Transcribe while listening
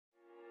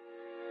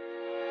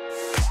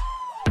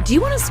Do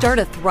you want to start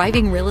a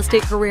thriving real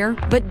estate career,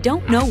 but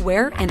don't know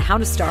where and how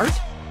to start?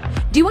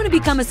 Do you want to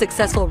become a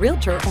successful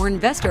realtor or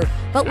investor,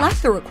 but lack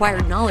the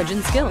required knowledge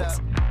and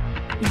skills?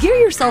 Gear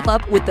yourself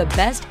up with the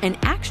best and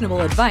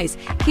actionable advice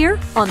here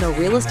on the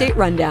Real Estate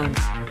Rundown.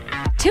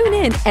 Tune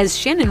in as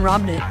Shannon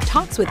Robnett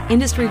talks with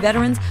industry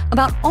veterans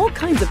about all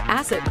kinds of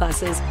asset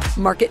classes,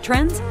 market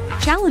trends,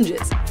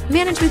 challenges,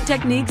 management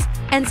techniques,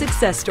 and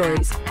success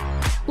stories.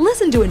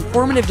 Listen to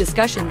informative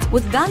discussions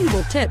with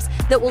valuable tips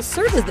that will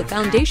serve as the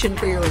foundation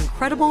for your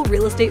incredible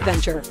real estate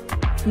venture.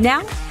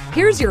 Now,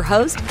 here's your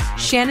host,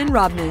 Shannon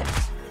Robnett.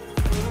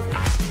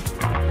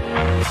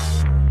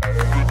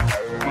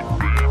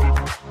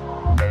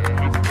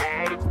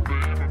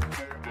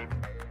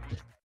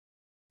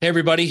 Hey,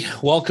 everybody.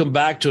 Welcome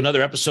back to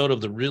another episode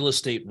of the Real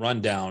Estate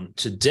Rundown.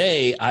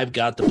 Today, I've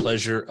got the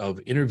pleasure of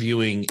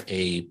interviewing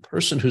a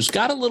person who's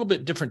got a little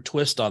bit different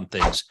twist on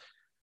things.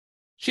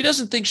 She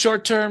doesn't think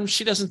short-term.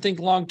 She doesn't think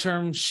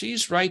long-term.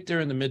 She's right there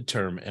in the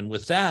midterm. And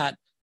with that,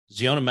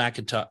 Ziona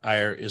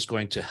McIntyre is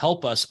going to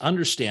help us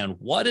understand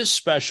what is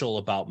special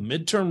about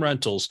midterm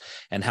rentals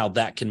and how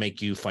that can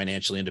make you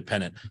financially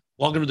independent.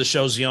 Welcome to the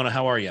show, Ziona.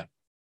 How are you?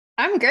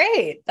 I'm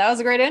great. That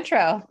was a great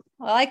intro.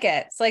 I like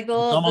it. It's like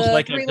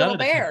the three little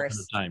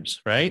bears.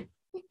 Times, right?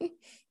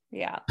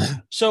 Yeah.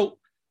 So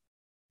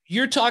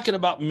you're talking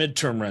about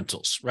midterm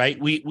rentals, right?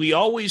 We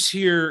always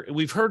hear,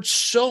 we've heard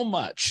so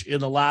much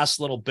in the last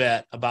little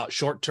bit about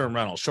short-term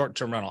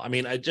rental. I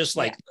mean, I just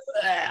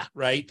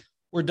right?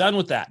 We're done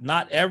with that.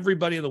 Not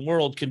everybody in the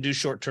world can do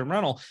short-term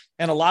rental.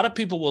 And a lot of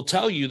people will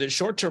tell you that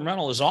short-term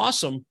rental is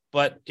awesome.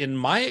 But in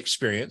my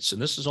experience,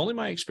 and this is only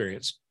my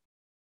experience,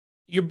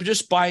 you're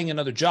just buying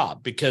another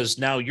job because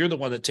now you're the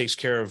one that takes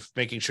care of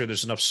making sure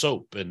there's enough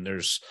soap and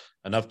there's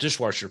enough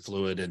dishwasher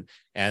fluid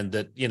and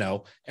that, you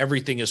know,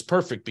 everything is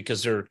perfect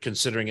because they're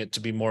considering it to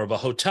be more of a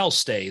hotel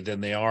stay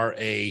than they are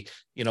a,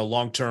 you know,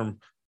 long-term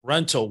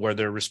rental where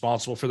they're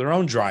responsible for their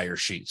own dryer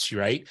sheets,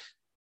 right?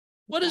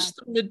 What is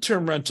the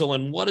midterm rental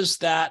and what does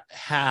that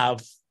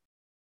have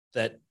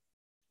that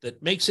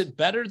makes it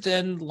better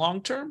than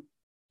long-term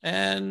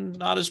and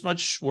not as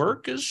much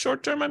work as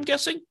short-term, I'm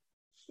guessing?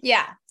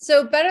 Yeah.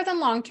 So better than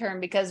long-term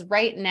because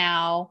right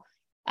now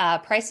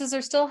prices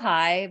are still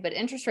high, but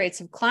interest rates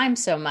have climbed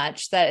so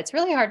much that it's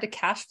really hard to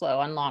cash flow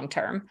on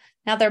long-term.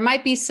 Now, there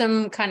might be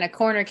some kind of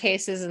corner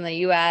cases in the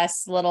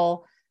US,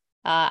 little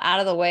out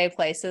of the way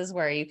places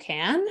where you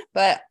can,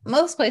 but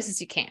most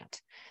places you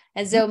can't.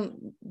 And so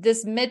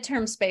this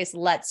midterm space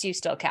lets you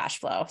still cash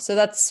flow. So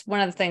that's one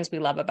of the things we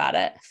love about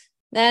it.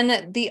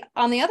 Then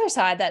on the other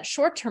side, that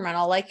short-term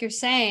rental, like you're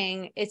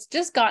saying, it's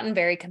just gotten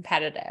very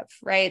competitive,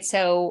 right?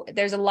 So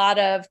there's a lot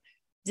of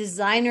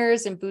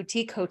designers and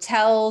boutique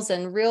hotels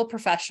and real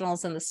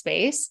professionals in the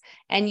space,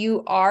 and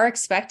you are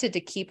expected to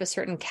keep a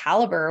certain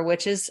caliber,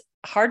 which is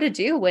hard to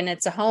do when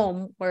it's a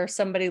home where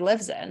somebody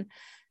lives in.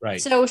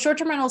 Right. So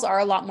short-term rentals are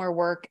a lot more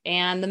work,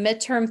 and the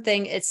midterm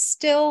thing, it's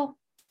still,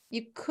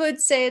 you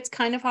could say it's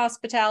kind of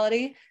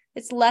hospitality.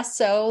 It's less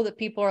so that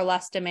people are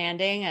less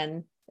demanding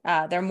and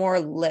they're more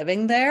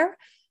living there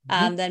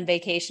than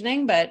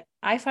vacationing, but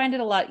I find it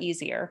a lot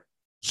easier.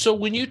 So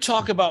when you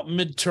talk about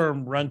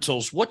midterm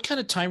rentals, what kind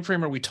of time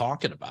frame are we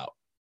talking about?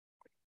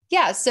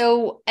 Yeah,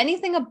 so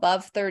anything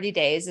above 30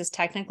 days is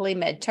technically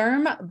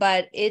midterm,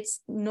 but it's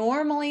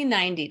normally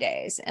 90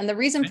 days. And the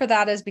reason for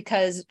that is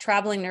because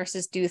traveling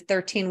nurses do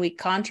 13-week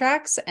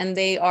contracts, and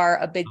they are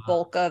a big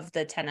bulk of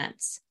the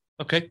tenants.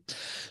 Okay.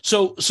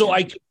 So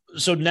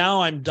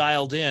now I'm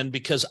dialed in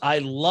because I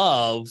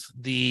love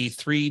the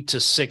 3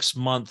 to 6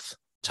 month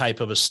type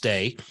of a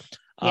stay.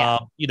 Yeah.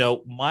 You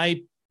know,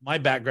 my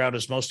background,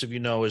 as most of you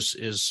know,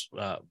 is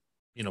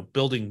you know,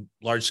 building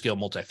large scale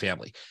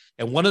multifamily.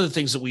 And one of the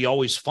things that we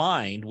always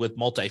find with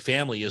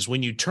multifamily is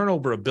when you turn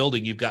over a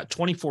building, you've got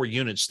 24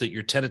 units that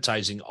you're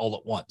tenantizing all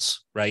at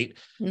once, right?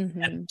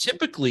 Mm-hmm. And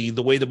typically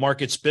the way the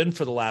market's been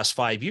for the last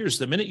 5 years,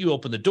 the minute you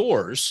open the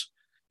doors,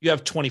 you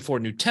have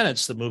 24 new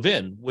tenants that move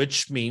in,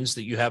 which means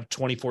that you have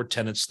 24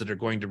 tenants that are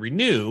going to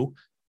renew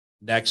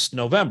next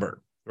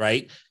November,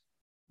 right?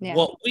 Yeah.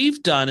 What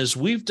we've done is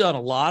we've done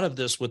a lot of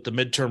this with the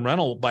midterm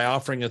rental by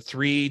offering a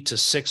 3 to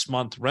 6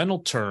 month rental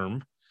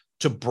term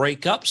to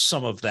break up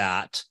some of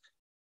that.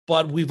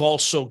 But we've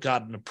also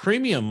gotten a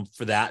premium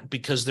for that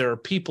because there are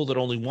people that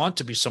only want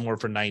to be somewhere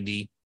for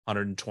 90,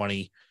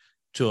 120,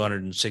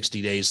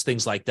 260 days,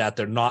 things like that.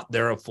 They're not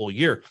there a full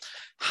year.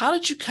 How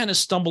did you kind of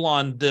stumble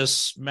on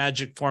this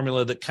magic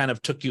formula that kind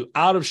of took you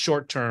out of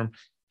short term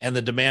and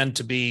the demand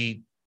to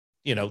be,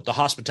 you know, the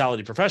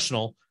hospitality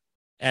professional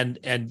and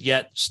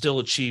yet still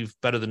achieve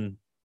better than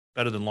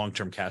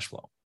long-term cash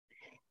flow?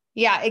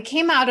 Yeah, it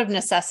came out of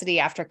necessity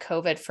after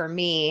COVID for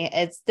me.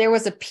 There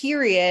was a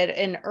period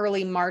in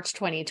early March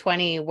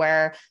 2020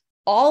 where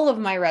all of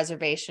my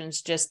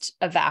reservations just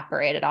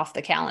evaporated off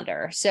the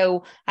calendar.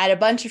 So I had a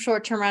bunch of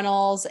short-term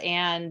rentals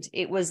and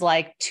it was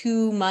like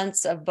 2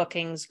 months of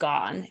bookings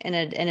gone in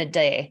a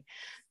day.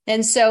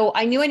 And so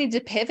I knew I needed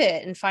to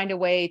pivot and find a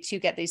way to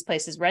get these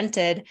places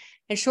rented.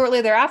 And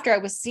shortly thereafter, I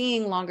was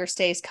seeing longer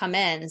stays come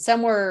in.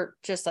 Some were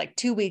just like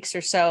 2 weeks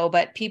or so,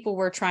 but people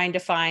were trying to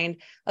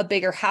find a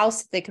bigger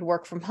house that they could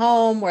work from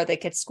home, where they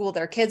could school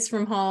their kids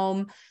from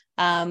home.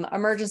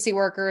 Emergency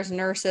workers,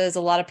 nurses,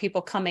 a lot of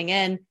people coming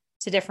in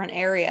to different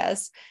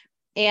areas.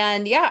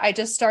 And yeah, I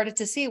just started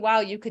to see,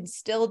 wow, you could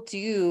still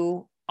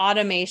do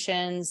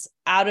automations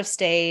out of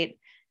state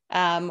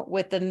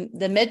with the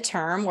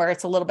midterm where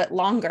it's a little bit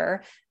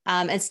longer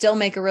and still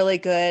make a really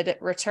good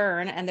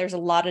return. And there's a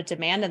lot of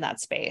demand in that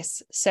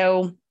space.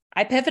 So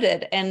I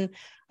pivoted and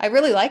I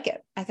really like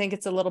it. I think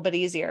it's a little bit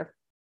easier.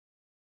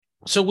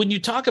 So when you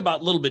talk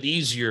about a little bit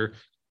easier,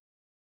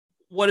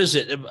 what is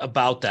it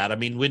about that? I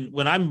mean,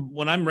 when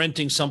I'm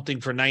renting something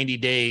for 90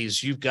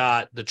 days, you've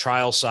got the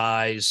trial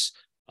size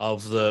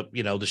of the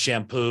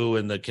shampoo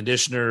and the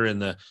conditioner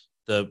and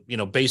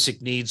the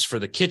basic needs for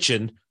the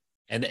kitchen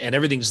and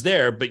everything's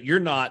there, but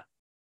you're not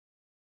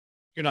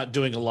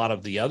doing a lot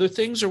of the other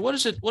things, or what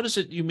is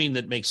it you mean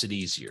that makes it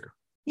easier?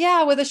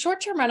 Yeah, with a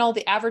short-term rental,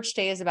 the average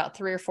stay is about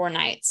 3 or 4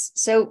 nights.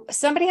 So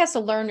somebody has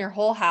to learn your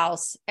whole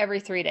house every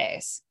 3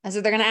 days. And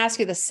so they're going to ask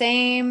you the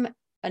same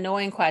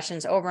annoying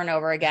questions over and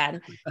over again.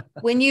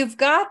 When you've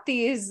got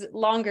these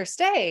longer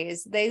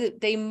stays,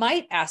 they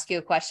might ask you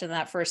a question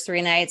that first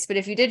 3 nights, but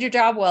if you did your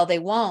job well, they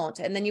won't.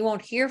 And then you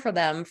won't hear from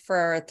them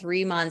for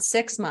 3 months,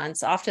 6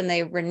 months. Often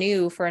they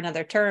renew for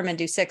another term and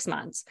do 6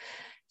 months.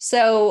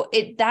 So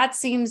that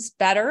seems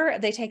better.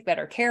 They take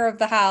better care of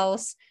the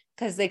house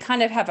because they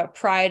kind of have a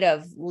pride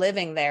of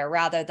living there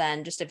rather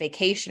than just a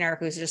vacationer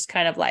who's just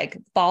kind of like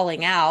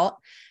falling out.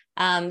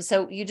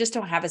 So you just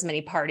don't have as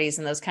many parties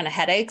and those kind of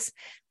headaches.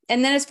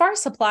 And then as far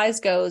as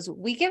supplies goes,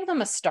 we give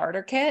them a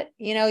starter kit.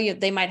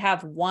 They might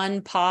have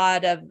one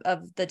pod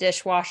of the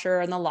dishwasher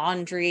and the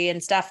laundry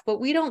and stuff, but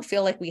we don't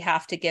feel like we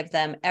have to give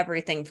them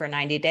everything for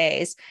 90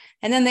 days.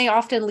 And then they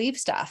often leave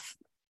stuff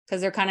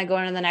because they're kind of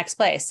going to the next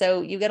place.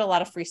 So you get a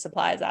lot of free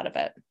supplies out of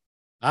it.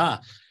 I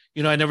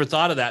never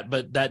thought of that,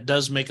 but that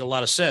does make a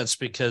lot of sense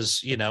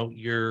because,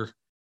 you're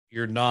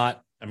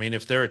not, I mean,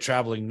 if they're a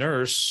traveling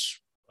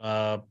nurse,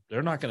 they're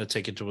not going to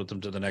take it with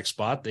them to the next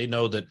spot. They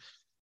know that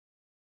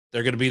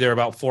they're going to be there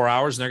about 4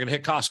 hours and they're going to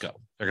hit Costco.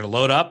 They're going to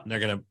load up and they're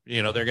going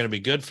to be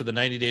good for the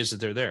 90 days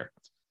that they're there.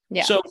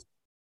 Yeah. So,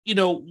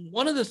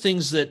 one of the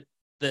things that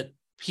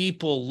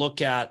people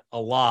look at a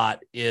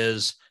lot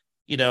is,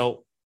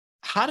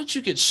 how did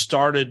you get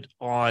started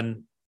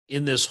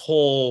in this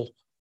whole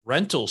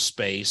rental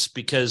space?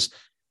 Because,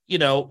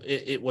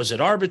 it was it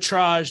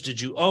arbitrage?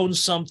 Did you own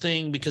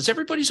something? Because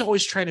everybody's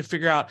always trying to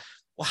figure out,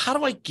 well, how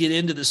do I get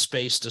into the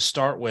space to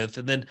start with?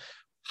 And then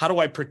how do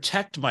I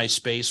protect my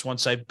space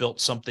once I've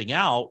built something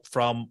out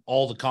from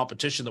all the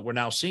competition that we're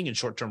now seeing in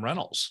short-term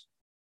rentals?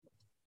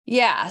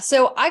 Yeah.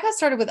 So I got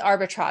started with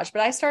arbitrage,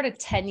 but I started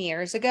 10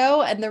 years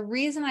ago. And the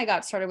reason I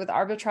got started with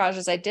arbitrage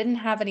is I didn't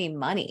have any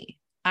money.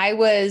 I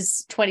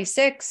was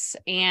 26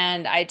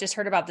 and I just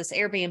heard about this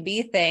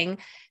Airbnb thing.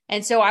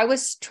 And so I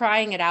was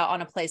trying it out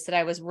on a place that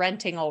I was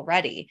renting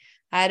already.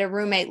 I had a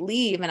roommate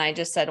leave and I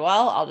just said,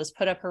 well, I'll just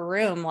put up her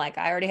room. Like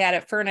I already had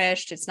it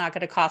furnished. It's not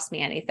going to cost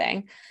me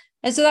anything.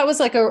 And so that was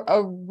like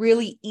a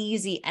really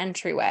easy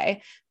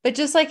entryway. But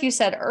just like you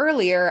said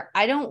earlier,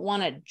 I don't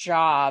want a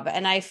job.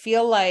 And I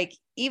feel like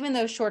even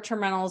though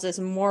short-term rentals is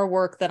more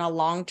work than a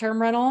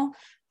long-term rental,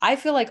 I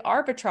feel like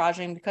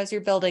arbitraging, because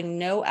you're building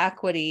no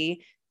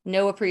equity,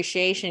 no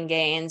appreciation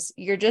gains,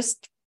 you're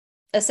just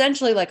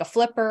essentially like a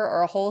flipper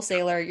or a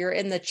wholesaler. You're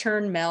in the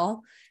churn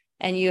mill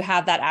and you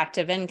have that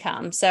active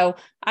income. So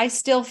I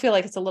still feel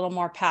like it's a little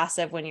more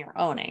passive when you're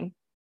owning.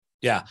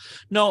 Yeah,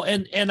 no.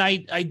 And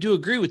I do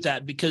agree with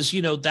that because,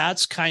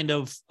 that's kind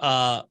of,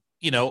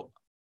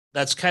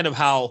 that's kind of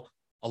how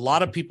a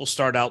lot of people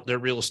start out their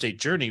real estate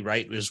journey,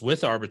 right? Is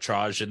with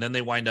arbitrage. And then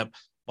they wind up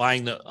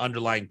buying the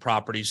underlying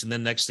properties. And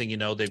then next thing you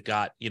know, they've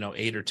got,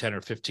 8 or 10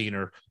 or 15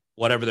 or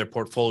whatever their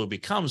portfolio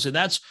becomes. And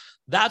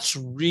that's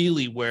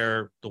really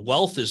where the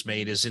wealth is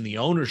made, is in the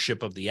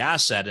ownership of the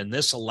asset. And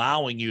this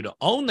allowing you to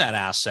own that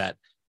asset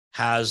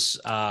has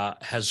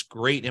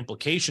great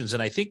implications.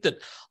 And I think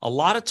that a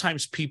lot of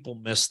times people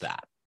miss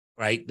that,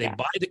 right? They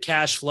buy the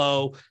cash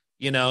flow,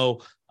 it's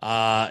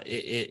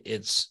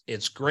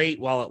great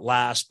while it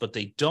lasts, but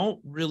they don't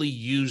really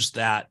use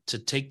that to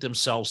take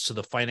themselves to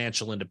the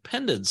financial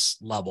independence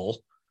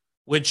level,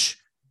 which,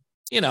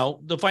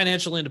 the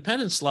financial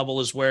independence level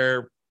is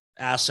where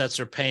assets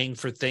are paying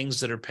for things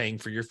that are paying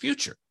for your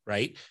future,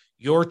 right?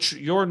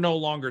 You're no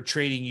longer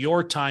trading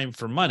your time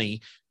for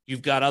money.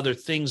 You've got other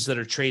things that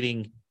are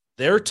trading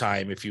their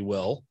time, if you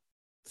will,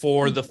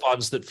 for the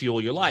funds that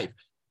fuel your life.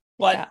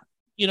 But,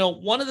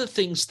 one of the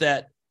things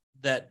that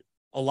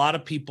a lot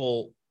of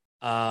people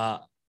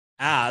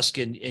ask,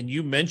 and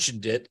you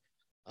mentioned it,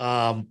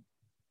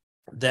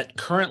 that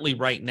currently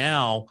right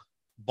now,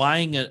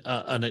 buying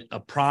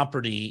a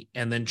property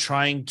and then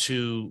trying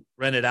to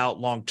rent it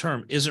out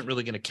long-term isn't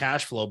really going to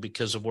cash flow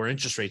because of where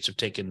interest rates have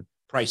taken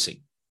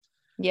pricing.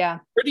 Yeah.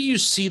 Where do you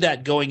see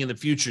that going in the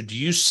future? Do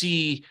you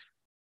see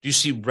Do you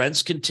see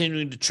rents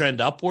continuing to trend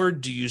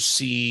upward? Do you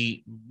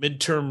see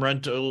midterm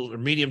rental or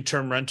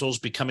medium-term rentals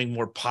becoming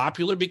more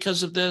popular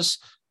because of this?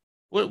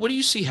 What do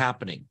you see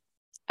happening?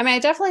 I mean, I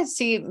definitely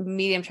see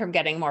medium term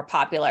getting more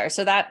popular.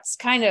 So that's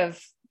kind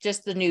of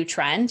just the new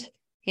trend.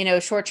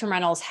 Short-term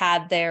rentals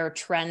had their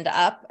trend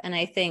up, and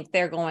I think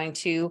they're going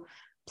to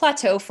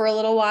plateau for a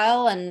little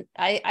while. And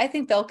I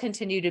think they'll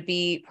continue to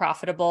be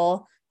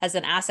profitable as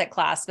an asset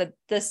class, but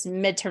this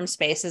midterm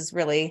space is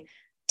really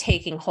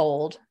taking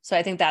hold. So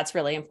I think that's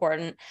really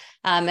important.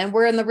 And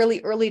we're in the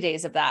really early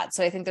days of that.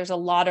 So I think there's a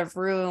lot of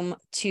room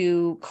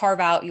to carve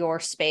out your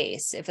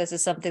space if this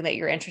is something that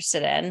you're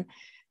interested in.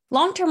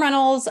 Long-term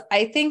rentals,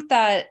 I think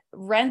that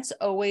rents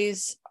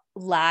always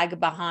lag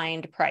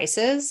behind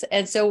prices.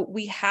 And so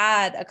we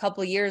had a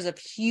couple of years of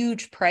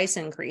huge price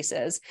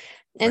increases.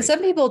 And Right. some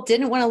people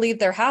didn't want to leave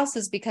their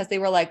houses because they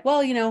were like,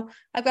 well,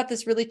 I've got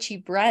this really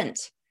cheap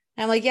rent.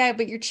 And I'm like, yeah,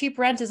 but your cheap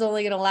rent is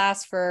only going to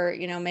last for,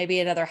 maybe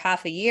another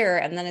half a year,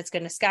 and then it's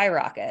going to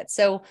skyrocket.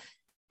 So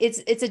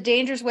it's a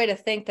dangerous way to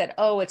think that,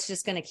 oh, it's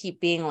just going to keep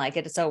being like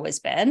it's always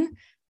been.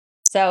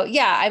 So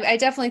yeah, I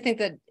definitely think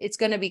that it's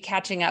going to be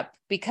catching up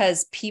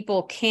because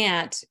people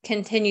can't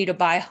continue to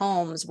buy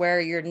homes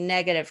where your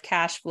negative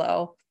cash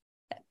flow,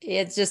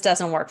 it just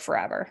doesn't work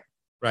forever.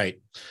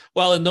 Right.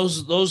 Well, and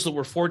those that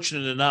were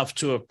fortunate enough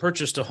to have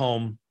purchased a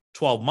home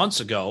 12 months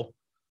ago,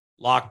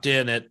 locked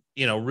in at,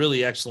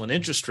 really excellent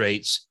interest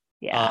rates.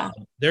 Yeah.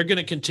 They're going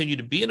to continue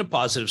to be in a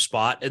positive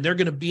spot, and they're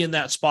going to be in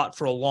that spot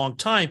for a long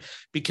time,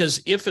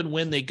 because if and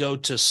when they go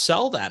to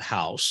sell that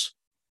house,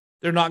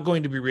 they're not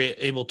going to be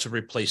able to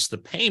replace the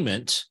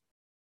payment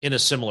in a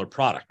similar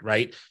product,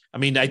 right? I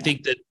mean, I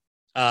think that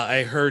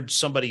I heard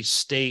somebody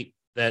state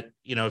that,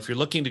 if you're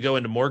looking to go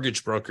into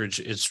mortgage brokerage,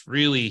 it's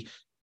really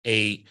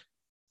a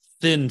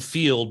thin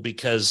field,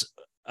 because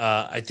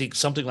I think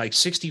something like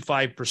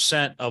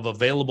 65% of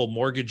available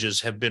mortgages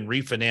have been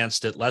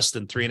refinanced at less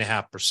than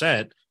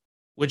 3.5%,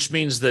 which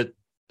means that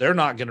they're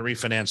not going to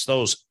refinance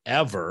those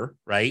ever,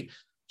 right?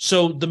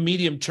 So the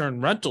medium-term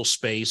rental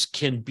space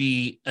can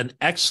be an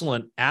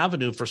excellent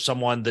avenue for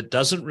someone that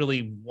doesn't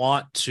really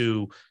want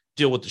to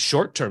deal with the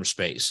short-term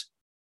space,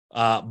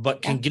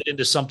 but can get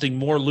into something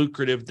more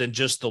lucrative than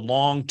just the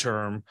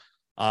long-term,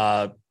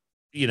 and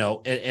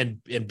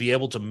be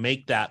able to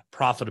make that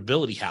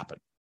profitability happen.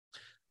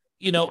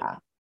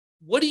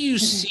 What do you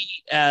see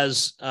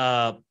as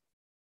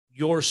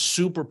your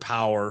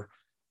superpower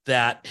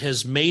that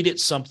has made it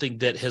something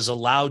that has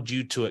allowed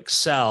you to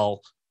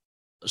excel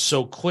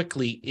so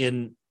quickly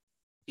in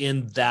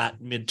that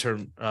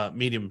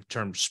medium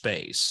term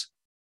space?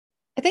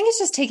 I think it's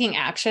just taking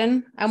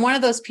action. I'm one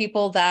of those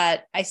people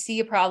that I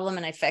see a problem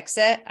and I fix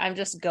it. I'm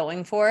just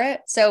going for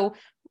it. So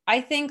I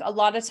think a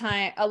lot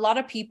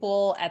of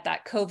people at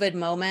that COVID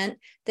moment,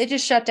 they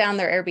just shut down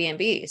their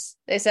Airbnbs.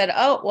 They said,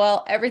 oh,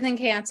 well, everything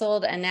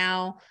canceled, and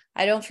now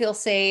I don't feel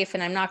safe,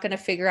 and I'm not going to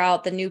figure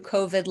out the new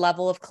COVID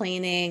level of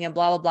cleaning and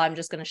blah, blah, blah. I'm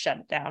just going to shut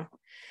it down.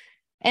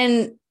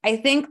 And I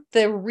think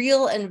the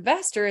real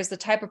investor is the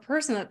type of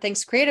person that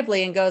thinks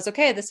creatively and goes,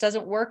 okay, this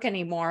doesn't work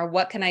anymore.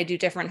 What can I do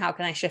different? How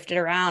can I shift it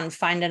around,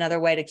 find another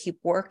way to keep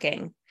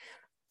working?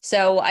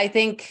 So I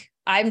think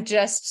I'm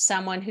just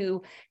someone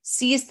who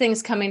sees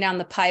things coming down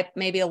the pipe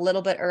maybe a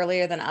little bit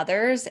earlier than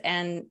others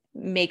and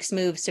makes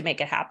moves to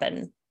make it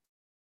happen.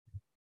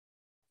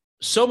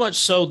 So much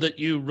so that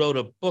you wrote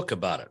a book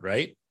about it,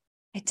 right?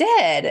 I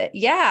did.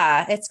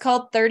 Yeah. It's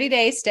called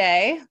 30-Day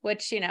Stay,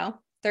 which,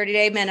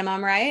 30-day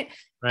minimum, right?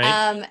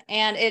 Right.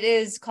 And it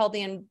is called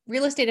the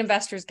Real Estate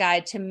Investor's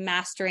Guide to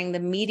Mastering the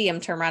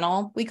Medium-Term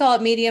Rental. We call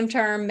it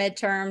medium-term,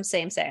 mid-term,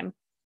 same.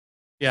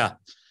 Yeah.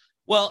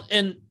 Well,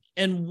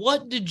 and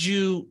what did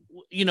you,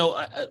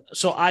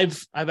 so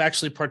I've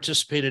actually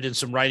participated in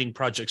some writing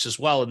projects as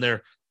well, and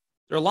they're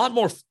a lot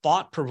more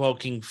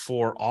thought-provoking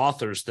for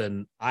authors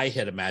than I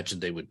had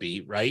imagined they would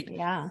be, right?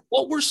 Yeah.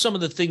 What were some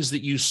of the things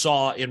that you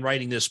saw in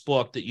writing this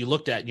book that you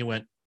looked at and you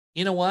went,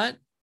 you know what?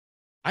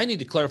 I need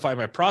to clarify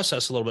my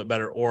process a little bit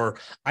better, or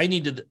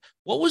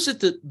what was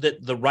it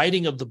that the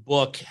writing of the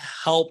book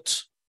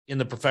helped in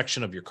the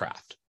perfection of your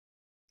craft?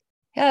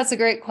 Yeah, that's a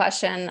great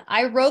question.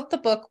 I wrote the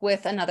book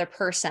with another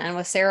person,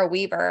 with Sarah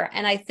Weaver.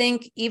 And I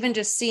think even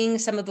just seeing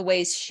some of the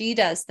ways she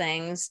does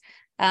things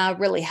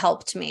really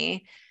helped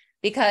me,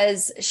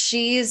 because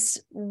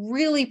she's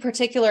really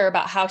particular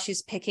about how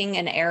she's picking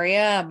an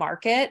area, a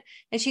market.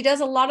 And she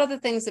does a lot of the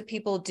things that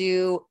people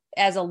do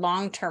as a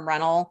long-term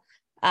rental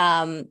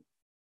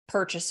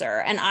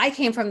purchaser. And I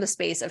came from the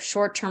space of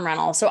short-term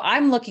rental. So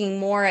I'm looking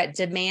more at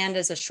demand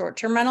as a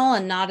short-term rental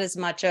and not as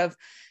much of,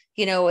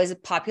 as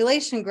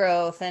population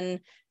growth and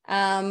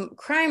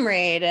crime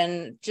rate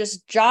and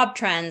just job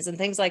trends and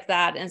things like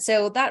that. And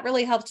so that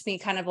really helped me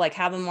kind of like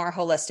have a more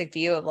holistic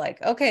view of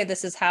like, okay,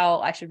 this is how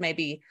I should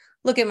maybe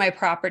look at my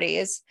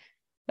properties.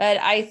 But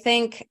I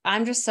think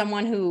I'm just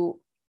someone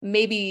who,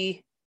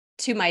 maybe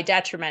to my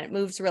detriment,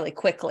 moves really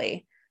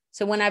quickly.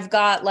 So when I've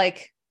got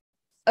like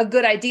a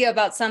good idea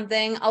about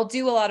something, I'll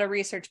do a lot of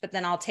research, but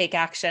then I'll take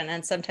action.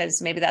 And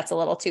sometimes maybe that's a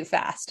little too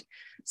fast.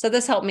 So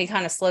this helped me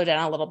kind of slow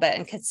down a little bit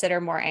and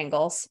consider more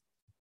angles.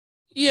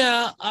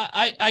 Yeah,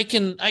 I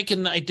can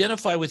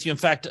identify with you. In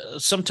fact,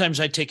 sometimes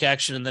I take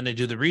action and then I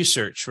do the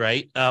research,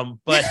 right?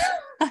 But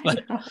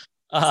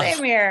uh,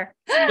 Same here.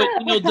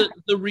 but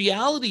the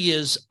reality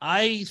is,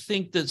 I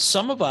think that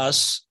some of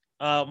us,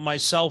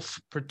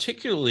 myself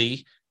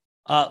particularly,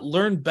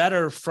 learn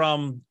better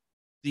from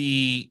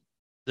the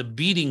the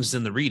beatings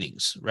than the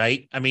readings,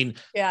 right? I mean,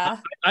 Yeah.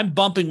 I'm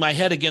bumping my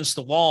head against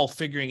the wall,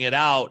 figuring it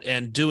out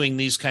and doing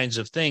these kinds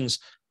of things.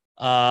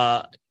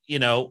 I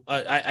know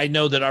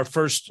that our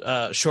first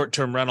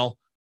short-term rental,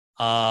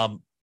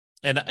 um,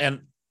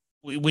 and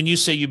when you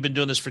say you've been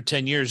doing this for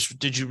 10 years,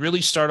 did you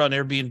really start on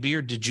Airbnb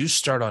or did you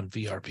start on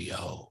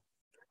VRBO?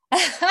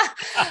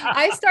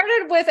 I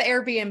started with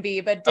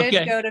Airbnb, but did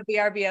Okay. go to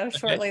VRBO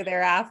shortly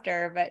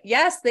thereafter. But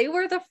yes, they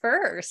were the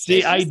first. See,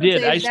 It's I just that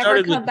did. I they've never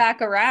started come with,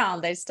 back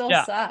around. They still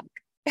yeah, suck.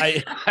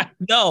 I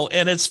know.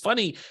 And it's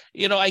funny,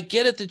 I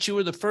get it that you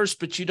were the first,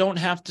 but you don't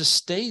have to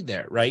stay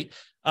there, right?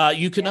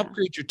 You can Yeah.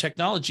 upgrade your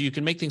technology, you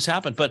can make things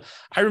happen. But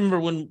I remember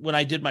when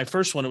I did my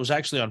first one, it was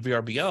actually on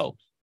VRBO.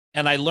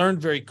 And I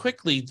learned very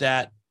quickly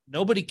that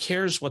nobody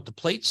cares what the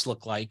plates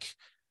look like,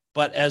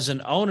 but as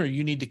an owner,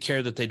 you need to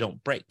care that they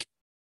don't break.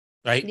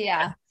 Right.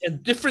 Yeah.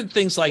 And different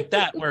things like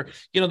that, where,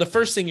 the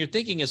first thing you're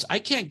thinking is, I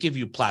can't give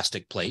you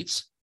plastic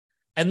plates.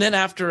 And then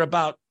after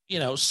about,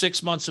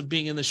 6 months of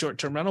being in the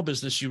short-term rental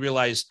business, you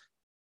realize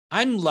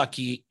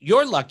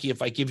you're lucky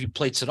if I give you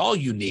plates at all,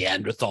 you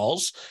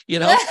Neanderthals,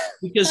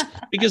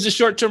 because the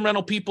short-term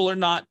rental people are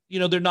not,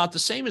 they're not the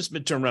same as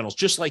midterm rentals.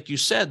 Just like you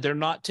said, they're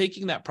not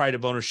taking that pride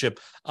of ownership.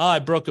 Oh, I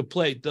broke a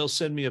plate, they'll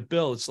send me a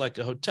bill. It's like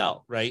a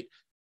hotel, right?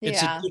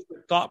 It's a Yeah.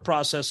 different thought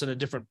process and a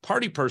different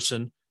party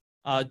person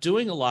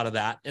doing a lot of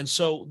that. And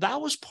so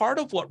that was part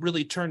of what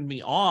really turned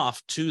me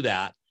off to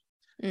that.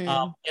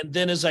 Mm. And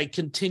then as I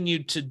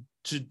continued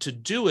to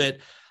do it,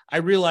 I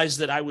realized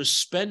that I was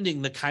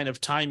spending the kind of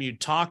time you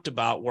talked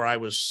about, where I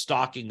was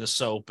stocking the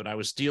soap and I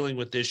was dealing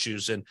with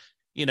issues, and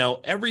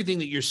everything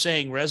that you're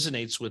saying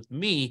resonates with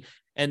me.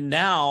 And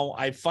now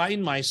I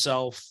find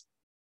myself,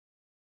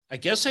 I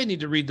guess I need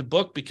to read the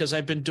book, because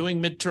I've been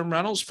doing midterm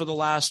rentals for the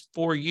last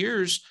 4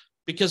 years,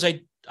 because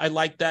I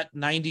like that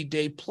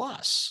 90-day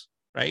plus,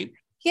 right?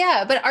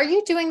 Yeah. But are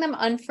you doing them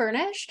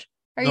unfurnished?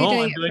 Are you No,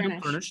 doing I'm it doing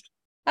them furnished? furnished.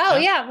 Oh,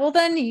 Yeah. yeah. Well,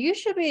 then you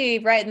should be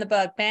writing the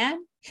book,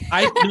 man.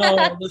 I know.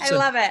 I Listen,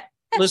 love it.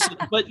 listen,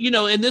 but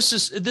and this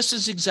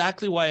is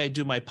exactly why I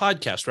do my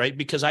podcast, right?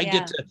 Because I get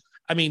Yeah. to,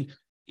 I mean,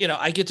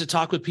 I get to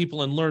talk with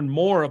people and learn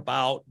more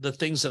about the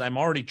things that I'm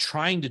already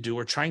trying to do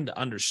or trying to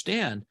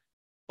understand,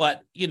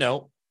 but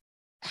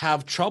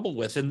have trouble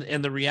with.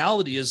 And the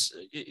reality is,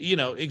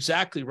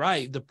 exactly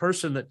right. The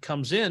person that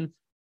comes in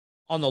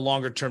on the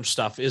longer term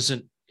stuff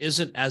isn't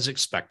as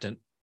expectant.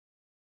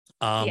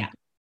 Yeah.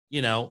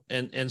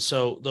 And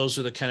so those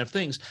are the kind of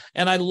things.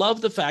 And I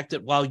love the fact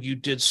that while you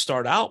did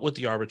start out with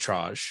the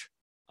arbitrage,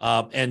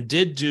 and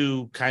did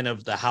do kind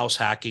of the house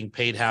hacking,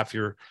 paid half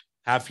your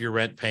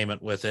rent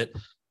payment with it,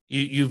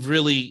 you've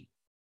really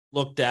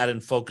looked at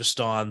and focused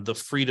on the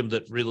freedom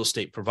that real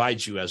estate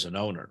provides you as an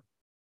owner.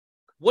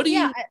 What do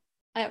Yeah. you?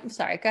 I'm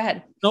sorry. Go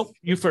ahead. Nope,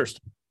 you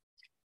first.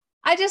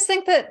 I just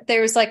think that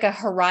there's like a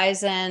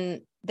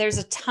horizon, there's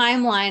a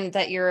timeline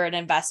that you're an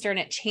investor and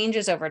it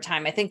changes over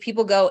time. I think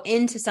people go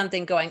into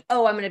something going,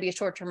 oh, I'm going to be a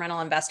short-term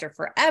rental investor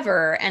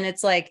forever. And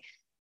it's like,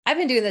 I've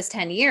been doing this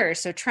 10 years.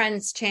 So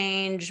trends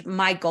change,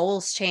 my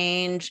goals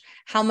change,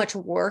 how much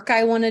work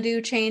I want to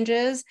do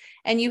changes.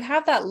 And you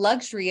have that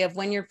luxury of,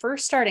 when you're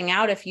first starting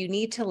out, if you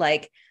need to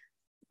like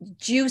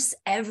juice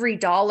every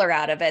dollar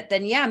out of it,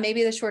 then yeah,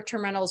 maybe the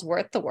short-term rental is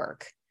worth the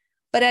work.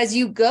 But as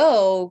you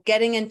go,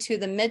 getting into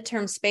the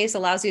midterm space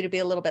allows you to be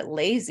a little bit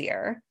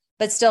lazier,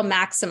 but still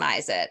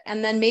maximize it.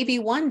 And then maybe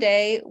one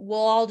day we'll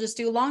all just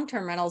do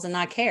long-term rentals and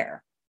not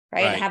care,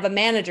 right? And have a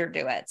manager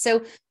do it.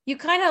 So you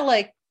kind of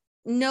like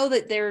know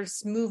that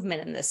there's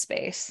movement in this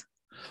space.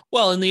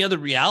 Well, and the other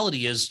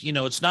reality is,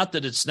 it's not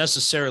that it's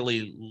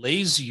necessarily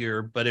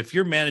lazier, but if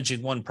you're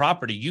managing one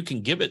property, you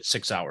can give it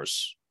 6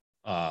 hours,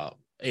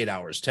 8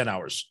 hours, 10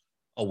 hours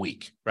a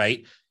week,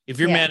 right? If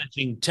you're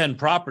managing 10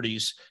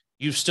 properties,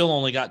 you've still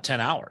only got 10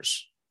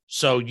 hours.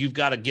 So you've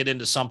got to get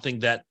into something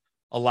that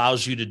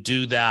allows you to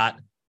do that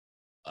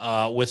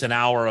with an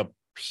hour a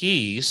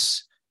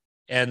piece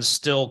and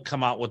still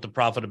come out with the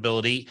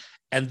profitability.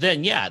 And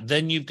then,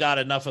 then you've got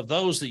enough of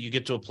those that you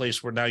get to a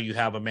place where now you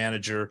have a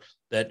manager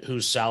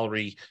whose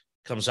salary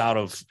comes out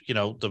of,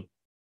 the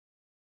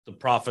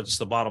profits,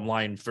 the bottom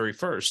line very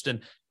first.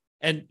 And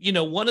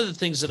one of the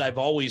things that I've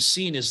always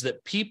seen is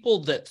that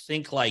people that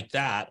think like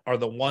that are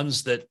the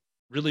ones that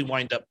really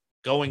wind up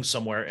going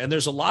somewhere. And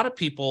there's a lot of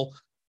people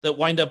that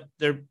wind up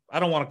I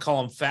don't want to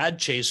call them fad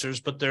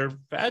chasers, but they're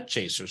fad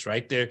chasers,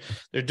 right? They're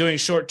doing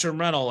short-term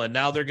rental, and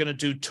now they're going to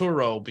do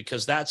Turo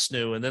because that's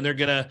new. And then they're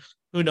going to,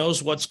 who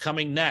knows what's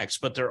coming next,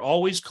 but they're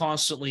always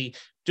constantly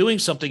doing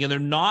something, and they're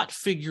not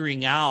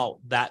figuring out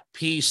that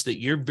piece that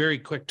you're very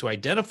quick to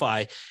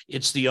identify.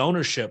 It's the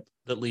ownership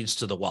that leads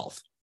to the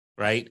wealth,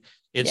 right?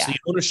 It's the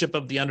ownership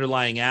of the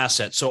underlying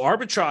asset. So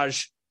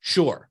arbitrage,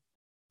 sure,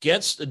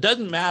 it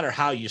doesn't matter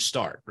how you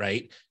start,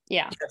 right?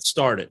 Yeah. Get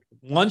started.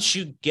 Once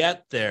you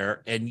get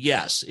there, and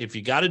yes, if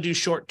you got to do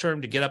short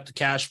term to get up the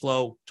cash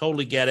flow,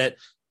 totally get it.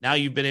 Now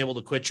you've been able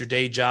to quit your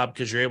day job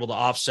because you're able to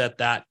offset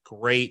that.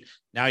 Great.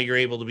 Now you're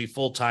able to be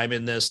full time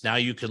in this. Now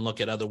you can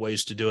look at other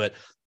ways to do it,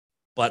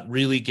 but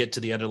really get to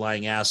the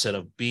underlying asset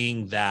of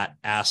being that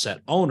asset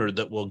owner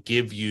that will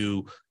give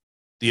you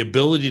the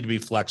ability to be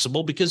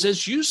flexible. Because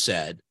as you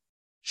said,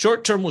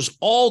 short term was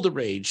all the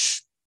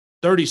rage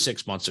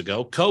 36 months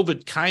ago.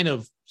 COVID kind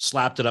of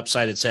slapped it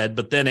upside its head,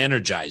 but then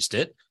energized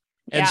it.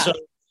 And so,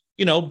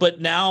 but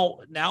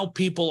now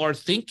people are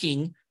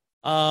thinking,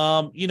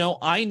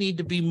 I need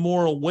to be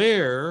more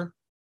aware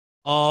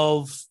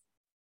of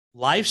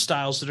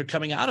lifestyles that are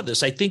coming out of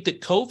this. I think that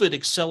COVID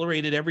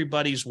accelerated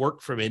everybody's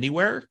work from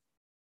anywhere.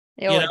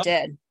 It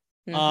did.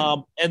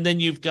 Mm-hmm. And then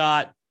you've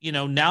got,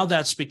 now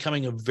that's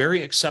becoming a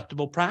very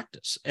acceptable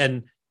practice.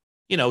 And,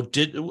 I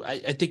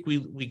think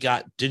we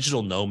got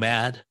digital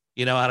nomad,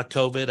 out of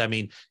COVID. I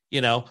mean,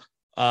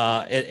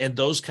 and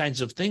those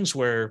kinds of things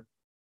where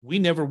we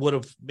never would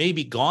have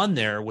maybe gone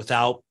there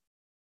without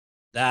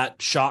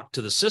that shock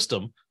to the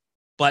system.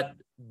 But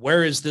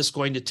where is this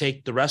going to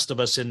take the rest of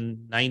us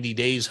in 90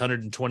 days,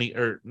 9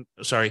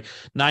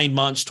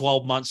 months,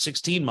 12 months,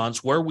 16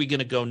 months? Where are we going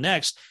to go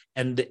next?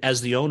 And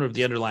as the owner of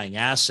the underlying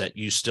asset,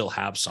 you still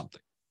have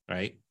something,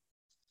 right?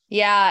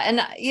 Yeah.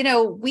 And,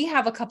 we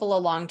have a couple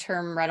of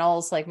long-term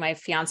rentals, like my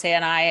fiance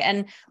and I,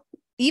 and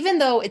even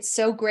though it's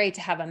so great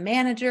to have a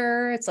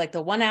manager, it's like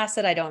the one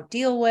asset I don't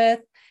deal with.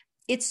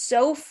 It's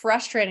so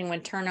frustrating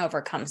when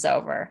turnover comes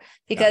over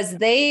because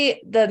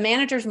the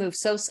managers move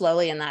so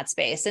slowly in that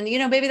space. And,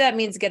 maybe that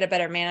means get a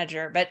better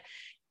manager, but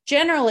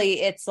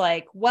generally it's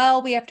like,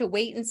 well, we have to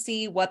wait and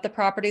see what the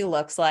property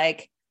looks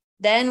like.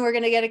 Then we're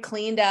going to get it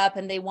cleaned up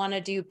and they want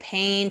to do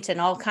paint and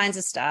all kinds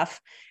of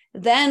stuff.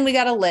 Then we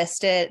got to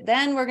list it.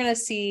 Then we're going to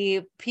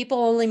see people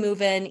only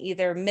move in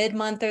either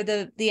mid-month or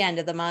the end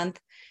of the month.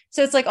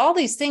 So it's like all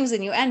these things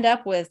and you end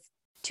up with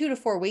 2 to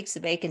 4 weeks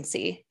of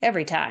vacancy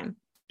every time.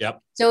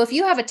 Yep. So if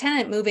you have a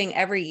tenant moving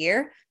every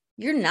year,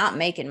 you're not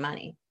making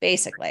money,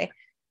 basically.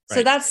 Right.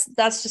 So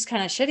that's just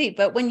kind of shitty.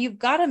 But when you've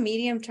got a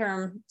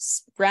medium-term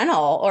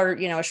rental or,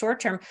 a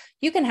short-term,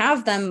 you can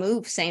have them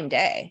move same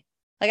day.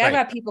 Like I've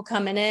got people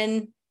coming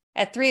in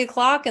at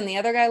 3:00 and the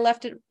other guy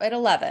left it at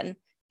 11,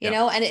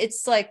 and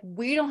it's like,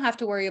 we don't have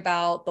to worry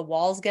about the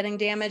walls getting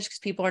damaged because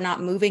people are not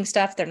moving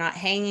stuff. They're not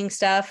hanging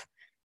stuff.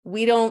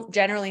 We don't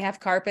generally have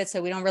carpet,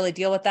 so we don't really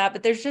deal with that,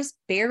 but there's just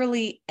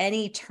barely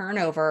any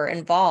turnover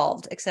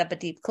involved except a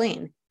deep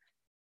clean.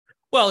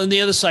 Well, and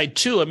the other side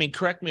too, I mean,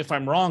 correct me if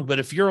I'm wrong, but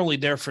if you're only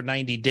there for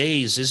 90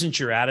 days, isn't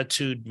your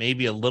attitude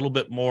maybe a little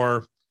bit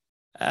more,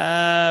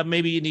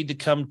 maybe you need to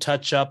come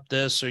touch up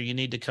this, or you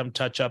need to come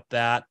touch up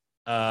that,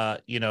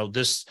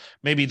 this,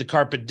 maybe the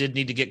carpet did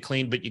need to get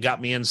cleaned, but you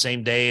got me in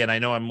same day. And I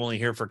know I'm only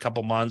here for a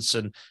couple months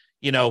and,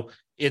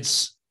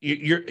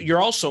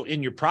 you're also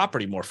in your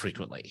property more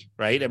frequently,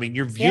 right? I mean,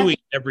 you're viewing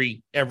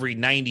every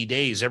 90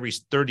 days, every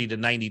 30 to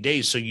 90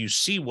 days. So you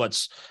see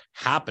what's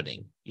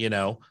happening,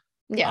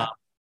 Yeah.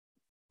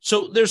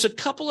 So there's a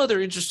couple other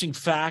interesting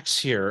facts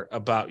here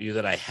about you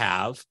that I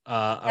have.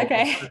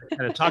 Okay. I'll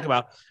kind of talk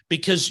about,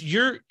 because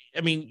you're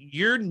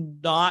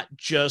not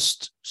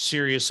just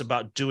serious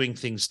about doing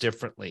things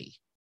differently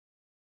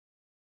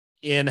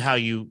in how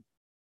you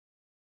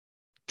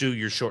do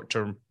your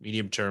short-term,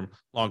 medium-term,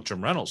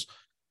 long-term rentals.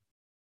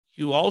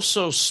 You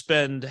also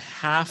spend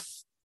half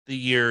the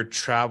year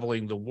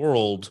traveling the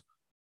world,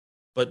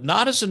 but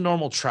not as a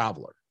normal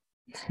traveler.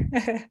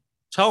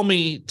 Tell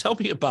me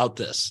about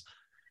this.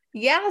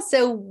 Yeah.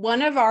 So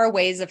one of our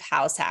ways of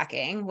house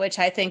hacking, which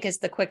I think is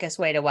the quickest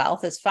way to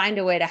wealth, is find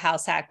a way to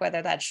house hack,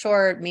 whether that's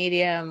short,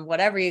 medium,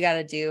 whatever you got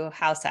to do,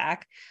 house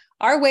hack.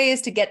 Our way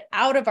is to get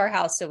out of our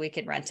house so we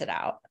can rent it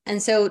out.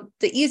 And so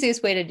the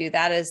easiest way to do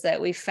that is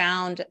that we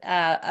found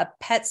a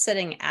pet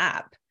sitting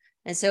app.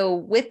 And so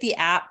with the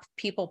app,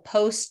 people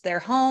post their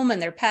home and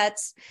their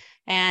pets,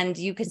 and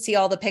you can see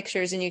all the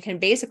pictures and you can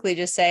basically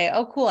just say,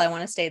 oh, cool, I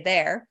want to stay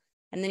there.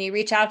 And then you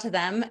reach out to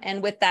them.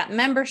 And with that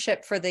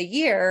membership for the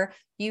year,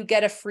 you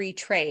get a free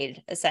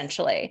trade,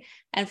 essentially.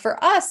 And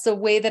for us, the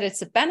way that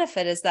it's a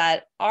benefit is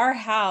that our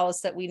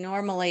house that we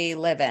normally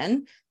live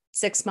in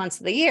 6 months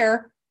of the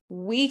year,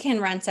 we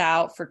can rent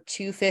out for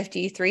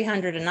 $250,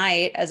 $300 a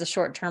night as a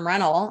short-term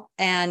rental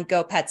and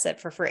go pet sit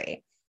for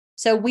free.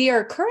 So we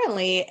are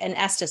currently in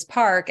Estes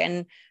Park,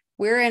 and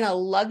we're in a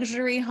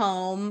luxury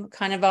home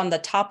kind of on the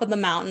top of the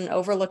mountain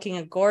overlooking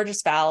a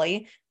gorgeous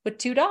valley with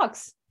 2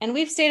 dogs. And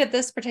we've stayed at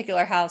this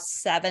particular house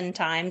 7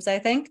 times, I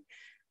think.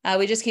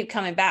 We just keep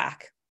coming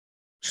back.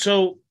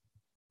 So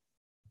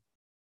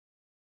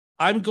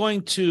I'm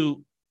going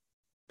to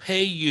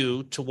pay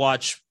you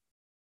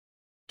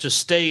to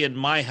stay in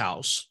my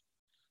house,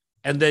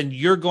 and then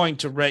you're going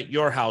to rent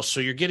your house. So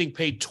you're getting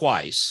paid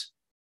twice.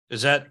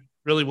 Is that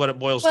really what it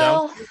boils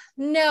down to?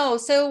 No.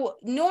 So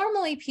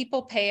normally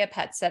people pay a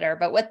pet sitter,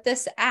 but with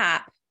this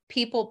app,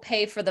 people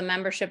pay for the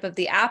membership of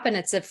the app and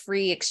it's a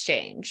free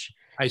exchange.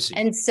 I see.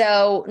 And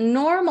so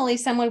normally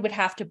someone would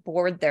have to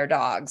board their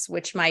dogs,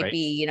 which might Right.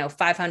 be,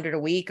 $500 a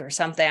week or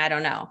something. I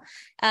don't know.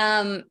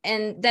 And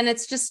then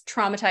it's just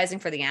traumatizing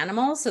for the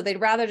animals. So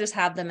they'd rather just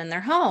have them in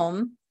their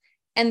home.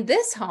 And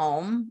this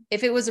home,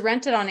 if it was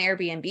rented on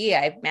Airbnb,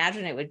 I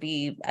imagine it would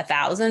be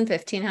 $1,000,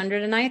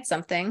 $1,500 a night,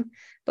 something.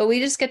 But we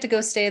just get to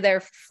go stay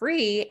there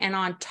free. And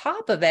on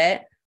top of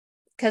it,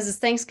 because it's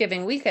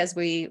Thanksgiving week as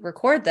we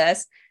record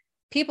this,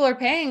 people are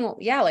paying,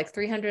 like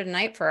 $300 a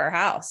night for our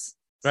house.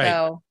 Right.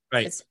 So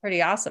Right. it's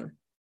pretty awesome.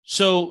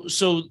 So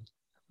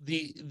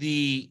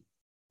the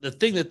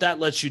thing that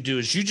lets you do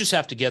is you just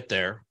have to get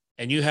there,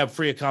 and you have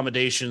free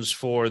accommodations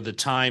for the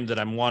time that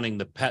I'm wanting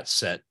the pet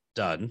set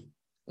done.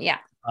 Yeah.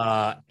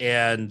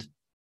 And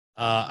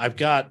I've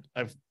got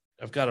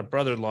a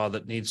brother-in-law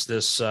that needs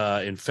this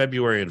in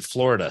February in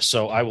Florida,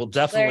 so I will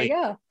definitely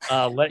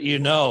let you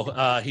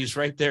know. He's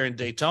right there in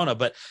Daytona,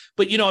 but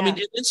I mean,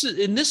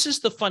 this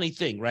is the funny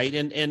thing, right?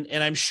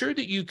 And I'm sure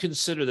that you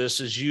consider this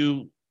as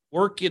you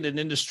work in an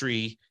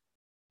industry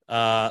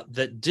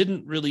that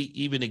didn't really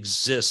even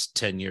exist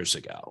 10 years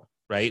ago,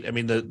 right? I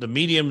mean, the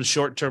medium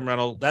short-term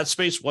rental, that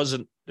space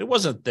wasn't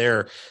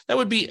there. That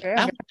would be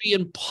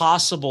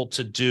impossible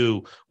to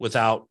do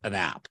without an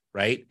app,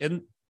 right?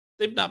 And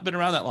they've not been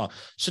around that long.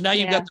 So now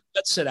you've got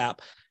the PetSit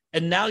app,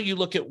 and now you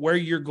look at where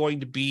you're going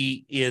to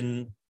be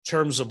in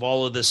terms of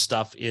all of this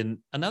stuff in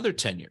another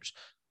 10 years.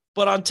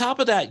 But on top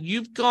of that,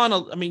 you've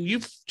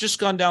just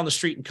gone down the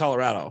street in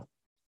Colorado,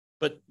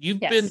 but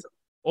you've been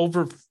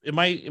over, am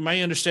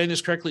I understanding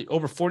this correctly,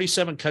 over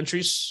 47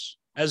 countries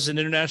as an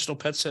international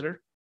pet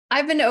sitter?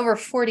 I've been to over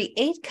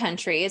 48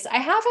 countries. I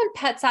haven't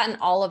pet sat in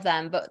all of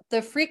them, but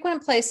the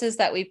frequent places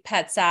that we've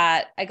pet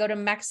sat, I go to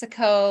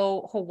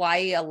Mexico,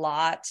 Hawaii a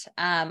lot.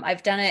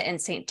 I've done it in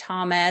St.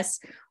 Thomas,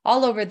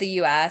 all over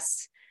the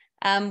US.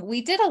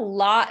 We did a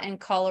lot in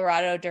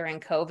Colorado during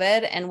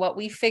COVID. And what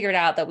we figured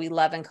out that we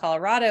love in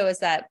Colorado is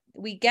that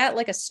we get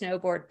like a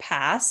snowboard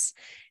pass,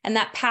 and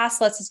that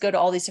pass lets us go to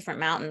all these different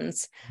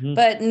mountains. Mm-hmm.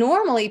 But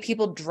normally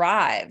people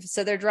drive.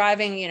 So they're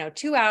driving,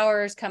 2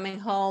 hours, coming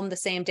home the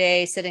same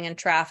day, sitting in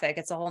traffic.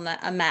 It's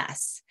a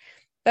mess.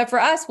 But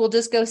for us, we'll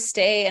just go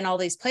stay in all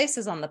these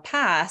places on the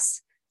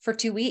pass for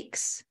 2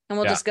 weeks, and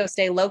we'll just go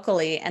stay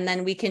locally. And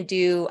then we can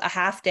do a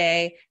half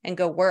day and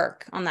go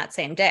work on that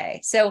same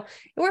day. So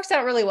it works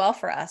out really well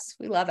for us.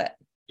 We love it.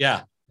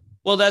 Yeah.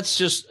 Well, that's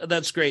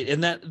great.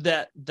 And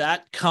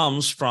that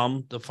comes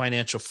from the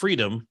financial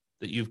freedom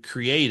that you've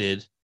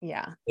created.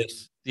 Yeah.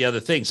 With the other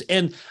things.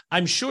 And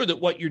I'm sure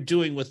that what you're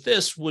doing with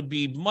this would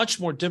be much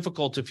more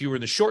difficult if you were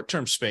in the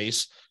short-term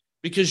space,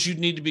 because you'd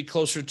need to be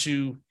closer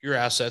to your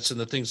assets and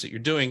the things that you're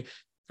doing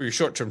for your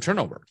short-term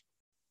turnover.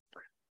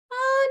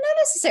 Not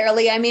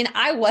necessarily. I mean,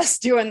 I was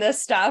doing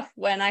this stuff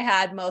when I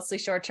had mostly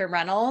short-term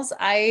rentals.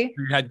 You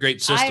had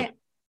great systems.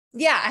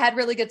 I had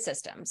really good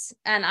systems,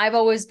 and I've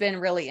always been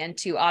really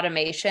into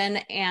automation.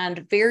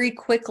 And very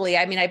quickly,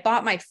 I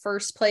bought my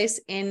first place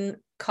in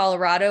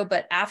Colorado,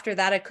 but after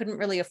that, I couldn't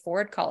really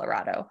afford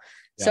Colorado.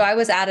 Yeah. So I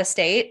was out of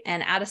state,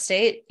 and out of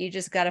state, you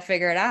just got to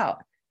figure it out,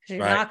 because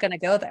you're not going to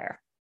go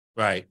there.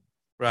 Right.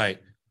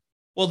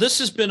 Well, this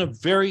has been a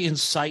very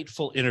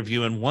insightful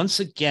interview. And once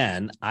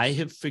again, I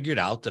have figured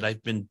out that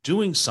I've been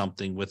doing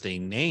something with a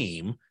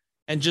name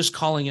and just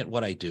calling it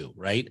what I do.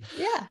 Right.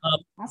 Yeah.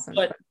 Awesome.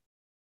 But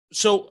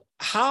so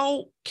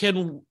how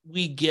can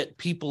we get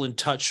people in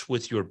touch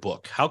with your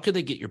book? How can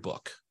they get your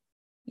book?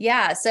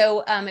 Yeah.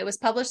 So it was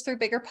published through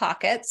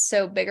BiggerPockets.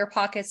 So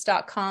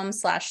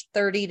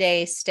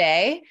biggerpockets.com/30-day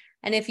stay.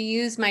 And if you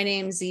use my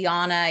name,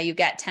 Ziana, you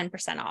get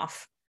 10%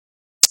 off.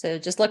 So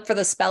just look for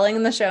the spelling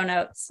in the show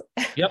notes.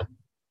 Yep.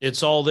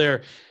 It's all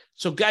there.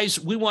 So guys,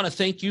 we want to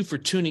thank you for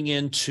tuning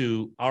in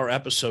to our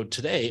episode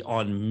today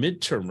on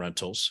midterm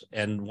rentals,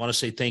 and want to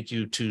say thank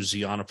you to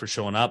Ziana for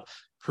showing up.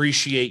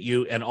 Appreciate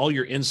you and all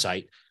your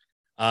insight.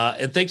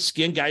 And thanks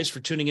again, guys, for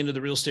tuning into the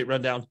Real Estate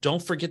Rundown.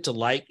 Don't forget to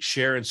like,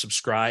 share, and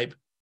subscribe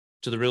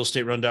to the Real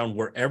Estate Rundown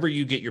wherever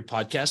you get your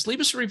podcast. Leave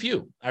us a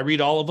review. I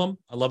read all of them.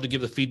 I love to give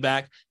the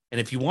feedback.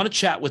 And if you want to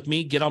chat with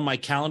me, get on my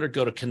calendar,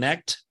 go to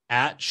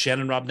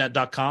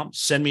connect@shannonrobnett.com.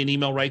 Send me an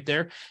email right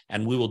there,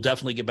 and we will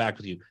definitely get back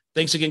with you.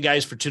 Thanks again,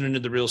 guys, for tuning into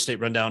the Real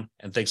Estate Rundown.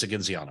 And thanks again,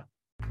 Ziana.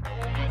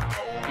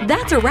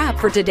 That's a wrap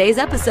for today's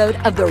episode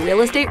of the Real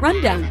Estate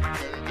Rundown.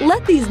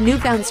 Let these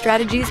newfound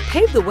strategies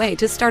pave the way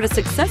to start a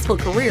successful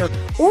career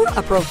or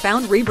a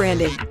profound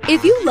rebranding.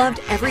 If you loved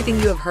everything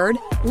you have heard,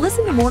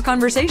 listen to more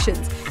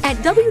conversations at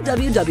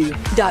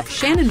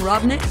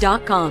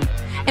www.shannonrobnett.com.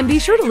 And be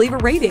sure to leave a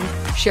rating,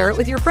 share it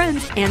with your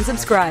friends, and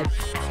subscribe.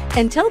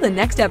 Until the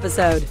next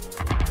episode.